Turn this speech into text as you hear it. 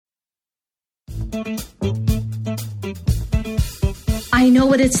I know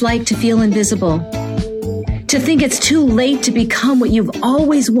what it's like to feel invisible, to think it's too late to become what you've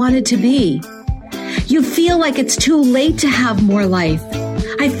always wanted to be. You feel like it's too late to have more life.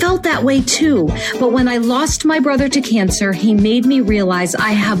 I felt that way too, but when I lost my brother to cancer, he made me realize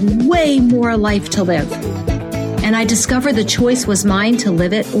I have way more life to live. And I discovered the choice was mine to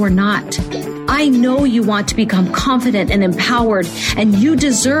live it or not. I know you want to become confident and empowered, and you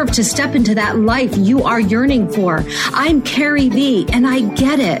deserve to step into that life you are yearning for. I'm Carrie V, and I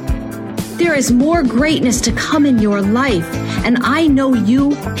get it. There is more greatness to come in your life, and I know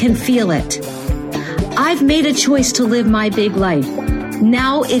you can feel it. I've made a choice to live my big life.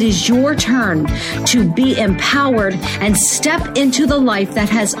 Now it is your turn to be empowered and step into the life that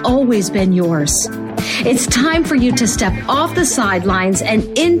has always been yours. It's time for you to step off the sidelines and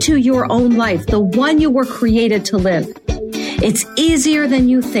into your own life, the one you were created to live. It's easier than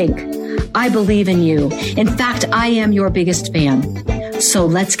you think. I believe in you. In fact, I am your biggest fan. So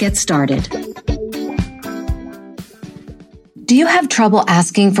let's get started. Do you have trouble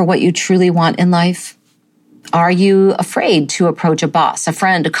asking for what you truly want in life? Are you afraid to approach a boss, a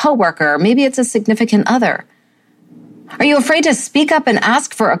friend, a coworker? Maybe it's a significant other. Are you afraid to speak up and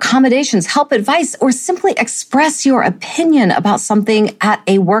ask for accommodations, help, advice, or simply express your opinion about something at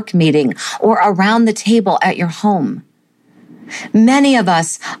a work meeting or around the table at your home? Many of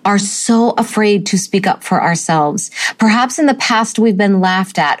us are so afraid to speak up for ourselves. Perhaps in the past we've been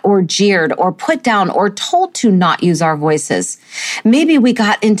laughed at or jeered or put down or told to not use our voices. Maybe we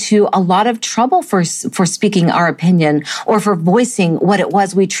got into a lot of trouble for speaking our opinion or for voicing what it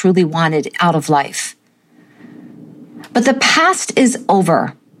was we truly wanted out of life. But the past is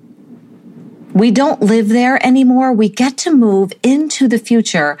over. We don't live there anymore. We get to move into the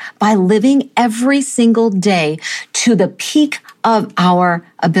future by living every single day to the peak of our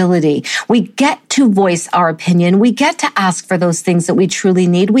ability. We get to voice our opinion. We get to ask for those things that we truly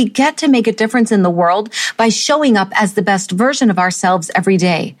need. We get to make a difference in the world by showing up as the best version of ourselves every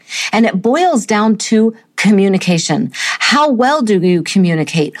day. And it boils down to communication. How well do you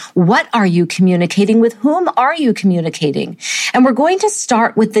communicate? What are you communicating? With whom are you communicating? And we're going to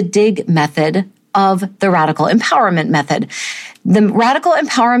start with the DIG method of the Radical Empowerment Method. The Radical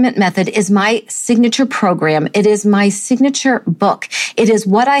Empowerment Method is my signature program. It is my signature book. It is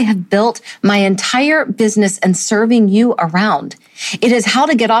what I have built my entire business and serving you around. It is how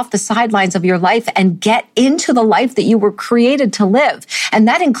to get off the sidelines of your life and get into the life that you were created to live. And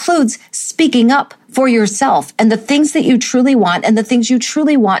that includes speaking up for yourself and the things that you truly want and the things you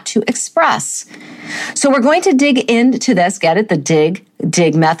truly want to express. So we're going to dig into this, get it, the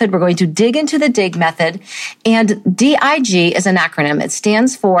DIG method. We're going to dig into the DIG method, and DIG is an acronym. It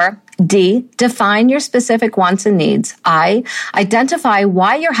stands for D, define your specific wants and needs. I, identify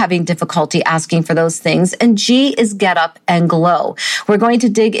why you're having difficulty asking for those things. And G is get up and glow. We're going to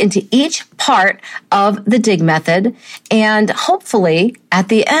dig into each part of the DIG method. And hopefully at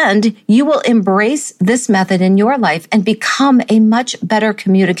the end, you will embrace this method in your life and become a much better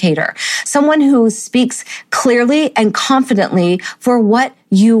communicator. Someone who speaks clearly and confidently for what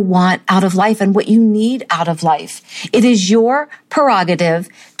you want out of life and what you need out of life. It is your prerogative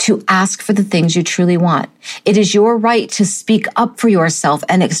to ask for the things you truly want. It is your right to speak up for yourself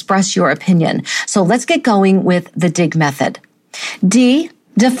and express your opinion. So let's get going with the DIG method. D,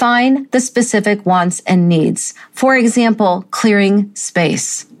 define the specific wants and needs. For example, clearing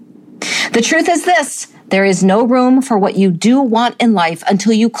space. The truth is this. There is no room for what you do want in life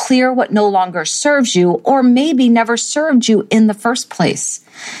until you clear what no longer serves you or maybe never served you in the first place.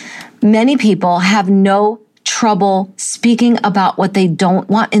 Many people have no trouble speaking about what they don't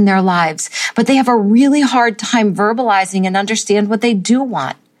want in their lives, but they have a really hard time verbalizing and understand what they do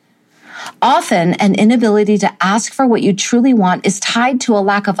want. Often, an inability to ask for what you truly want is tied to a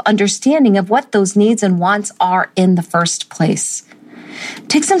lack of understanding of what those needs and wants are in the first place.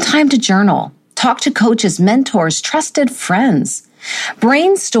 Take some time to journal. Talk to coaches, mentors, trusted friends.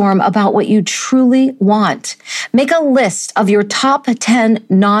 Brainstorm about what you truly want. Make a list of your top 10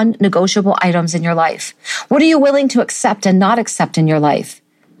 non-negotiable items in your life. What are you willing to accept and not accept in your life?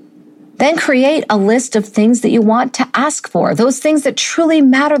 Then create a list of things that you want to ask for, those things that truly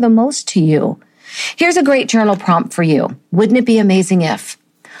matter the most to you. Here's a great journal prompt for you. Wouldn't it be amazing if?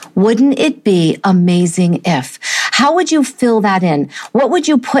 Wouldn't it be amazing if? How would you fill that in? What would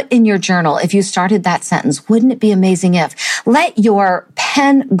you put in your journal if you started that sentence? Wouldn't it be amazing if? Let your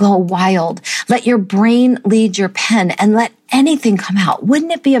pen go wild. Let your brain lead your pen and let anything come out.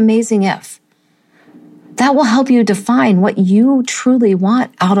 Wouldn't it be amazing if? That will help you define what you truly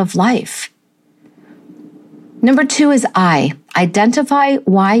want out of life. Number 2 is I. Identify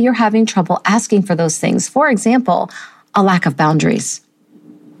why you're having trouble asking for those things. For example, a lack of boundaries.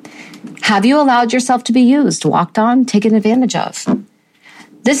 Have you allowed yourself to be used, walked on, taken advantage of?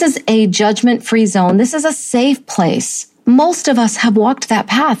 This is a judgment-free zone. This is a safe place. Most of us have walked that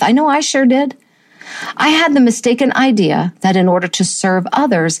path. I know I sure did. I had the mistaken idea that in order to serve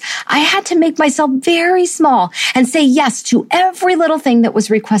others, I had to make myself very small and say yes to every little thing that was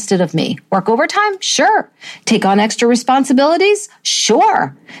requested of me. Work overtime? Sure. Take on extra responsibilities?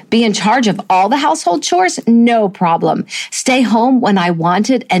 Sure. Be in charge of all the household chores? No problem. Stay home when I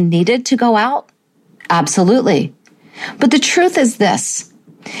wanted and needed to go out? Absolutely. But the truth is this.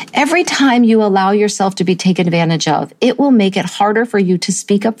 Every time you allow yourself to be taken advantage of, it will make it harder for you to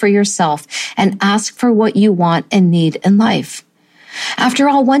speak up for yourself and ask for what you want and need in life. After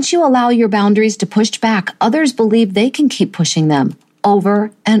all, once you allow your boundaries to push back, others believe they can keep pushing them over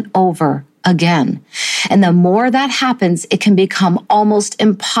and over again. And the more that happens, it can become almost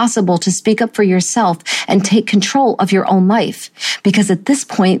impossible to speak up for yourself and take control of your own life. Because at this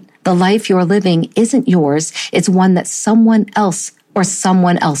point, the life you're living isn't yours. It's one that someone else or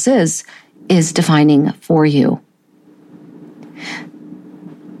someone else's is defining for you.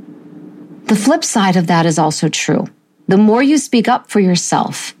 The flip side of that is also true. The more you speak up for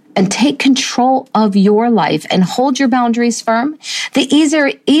yourself and take control of your life and hold your boundaries firm, the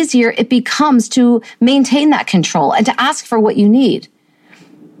easier it becomes to maintain that control and to ask for what you need.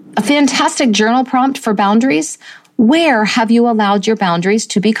 A fantastic journal prompt for boundaries: where have you allowed your boundaries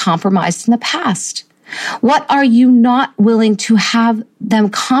to be compromised in the past? What are you not willing to have them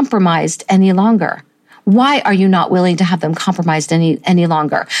compromised any longer? Why are you not willing to have them compromised any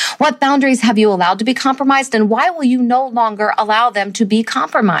longer? What boundaries have you allowed to be compromised, and why will you no longer allow them to be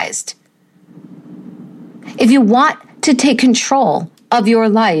compromised? If you want to take control of your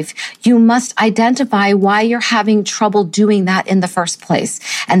life, you must identify why you're having trouble doing that in the first place.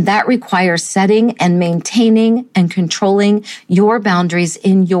 And that requires setting and maintaining and controlling your boundaries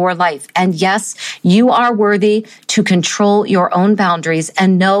in your life. And yes, you are worthy to control your own boundaries.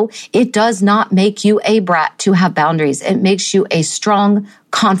 And no, it does not make you a brat to have boundaries. It makes you a strong,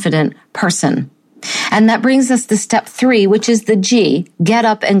 confident person. And that brings us to step 3, which is the G, get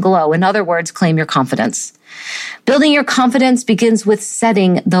up and glow. In other words, claim your confidence. Building your confidence begins with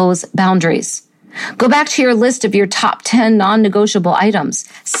setting those boundaries. Go back to your list of your top 10 non-negotiable items.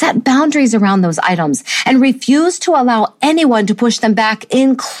 Set boundaries around those items and refuse to allow anyone to push them back,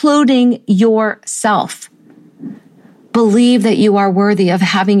 including yourself. Believe that you are worthy of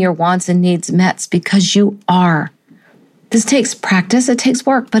having your wants and needs met, because you are. This takes practice, it takes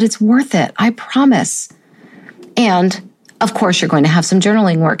work, but it's worth it, I promise. And, of course, you're going to have some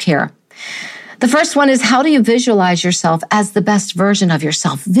journaling work here. The first one is, how do you visualize yourself as the best version of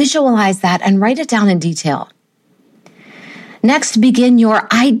yourself? Visualize that and write it down in detail. Next, begin your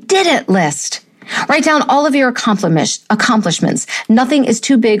I did it list. Write down all of your accomplishments. Nothing is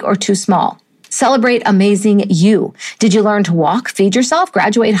too big or too small. Celebrate amazing you. Did you learn to walk, feed yourself,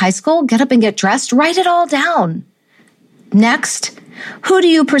 graduate high school, get up and get dressed? Write it all down. Next, who do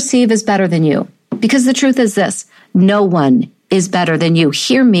you perceive as better than you? Because the truth is this, no one is better than you.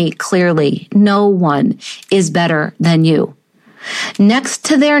 Hear me clearly. No one is better than you. Next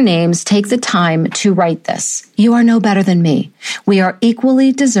to their names, take the time to write this. You are no better than me. We are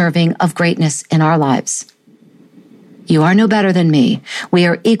equally deserving of greatness in our lives. You are no better than me. We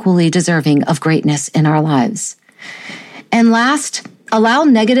are equally deserving of greatness in our lives. And last, allow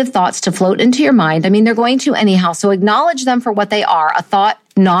negative thoughts to float into your mind. I mean, they're going to anyhow, so acknowledge them for what they are, a thought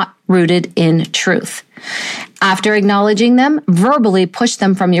not rooted in truth. After acknowledging them, verbally push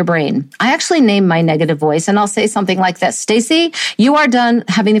them from your brain. I actually name my negative voice, and I'll say something like this: Stacy, you are done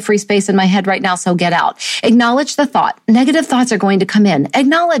having the free space in my head right now, so get out. Acknowledge the thought. Negative thoughts are going to come in.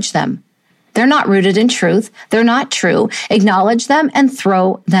 Acknowledge them. They're not rooted in truth. They're not true. Acknowledge them and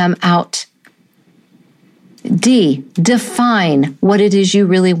throw them out. D, define what it is you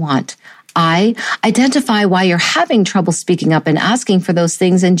really want. I, identify why you're having trouble speaking up and asking for those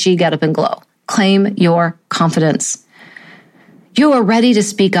things. And G, get up and glow. Claim your confidence. You are ready to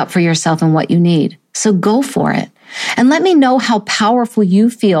speak up for yourself and what you need. So go for it. And let me know how powerful you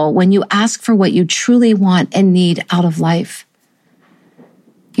feel when you ask for what you truly want and need out of life.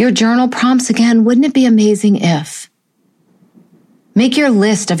 Your journal prompts again, wouldn't it be amazing if? Make your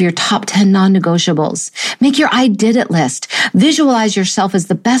list of your top 10 non-negotiables. Make your I did it list. Visualize yourself as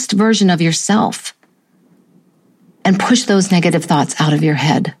the best version of yourself. And push those negative thoughts out of your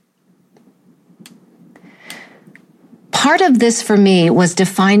head. Part of this for me was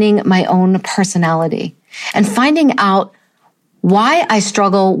defining my own personality and finding out why I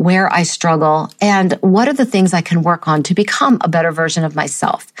struggle, where I struggle, and what are the things I can work on to become a better version of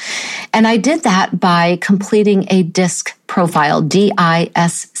myself. And I did that by completing a DISC profile,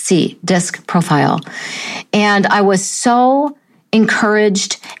 D-I-S-C, DISC profile. And I was so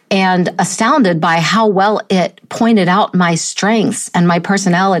encouraged and astounded by how well it pointed out my strengths and my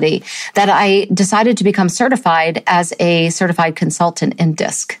personality that I decided to become certified as a certified consultant in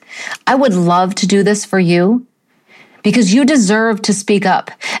DISC. I would love to do this for you, because you deserve to speak up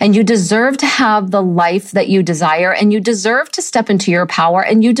and you deserve to have the life that you desire and you deserve to step into your power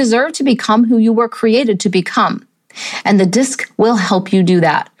and you deserve to become who you were created to become. And the DISC will help you do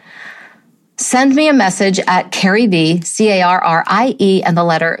that. Send me a message at Carrie V, C-A-R-R-I-E, and the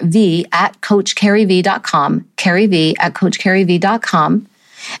letter V at CoachCarrieV.com, Carrie V at CoachCarrieV.com.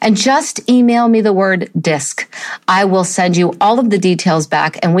 And just email me the word DISC. I will send you all of the details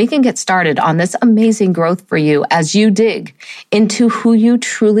back and we can get started on this amazing growth for you as you dig into who you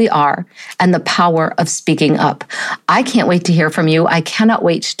truly are and the power of speaking up. I can't wait to hear from you. I cannot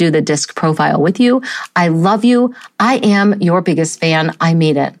wait to do the DISC profile with you. I love you. I am your biggest fan. I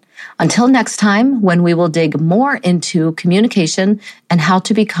mean it. Until next time, when we will dig more into communication and how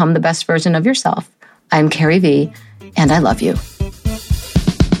to become the best version of yourself, I'm Carrie V, and I love you.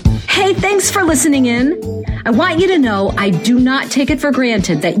 Hey, thanks for listening in. I want you to know I do not take it for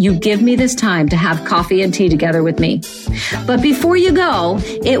granted that you give me this time to have coffee and tea together with me. But before you go,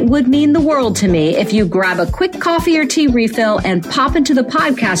 it would mean the world to me if you grab a quick coffee or tea refill and pop into the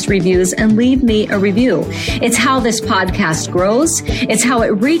podcast reviews and leave me a review. It's how this podcast grows. It's how it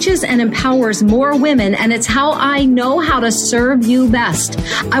reaches and empowers more women. And it's how I know how to serve you best.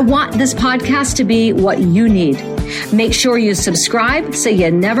 I want this podcast to be what you need. Make sure you subscribe so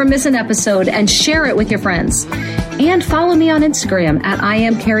you never miss an episode and share it with your friends. And follow me on Instagram at I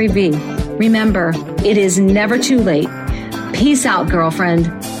am Carrie V. Remember, it is never too late. Peace out, girlfriend.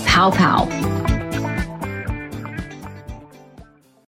 Pow, pow.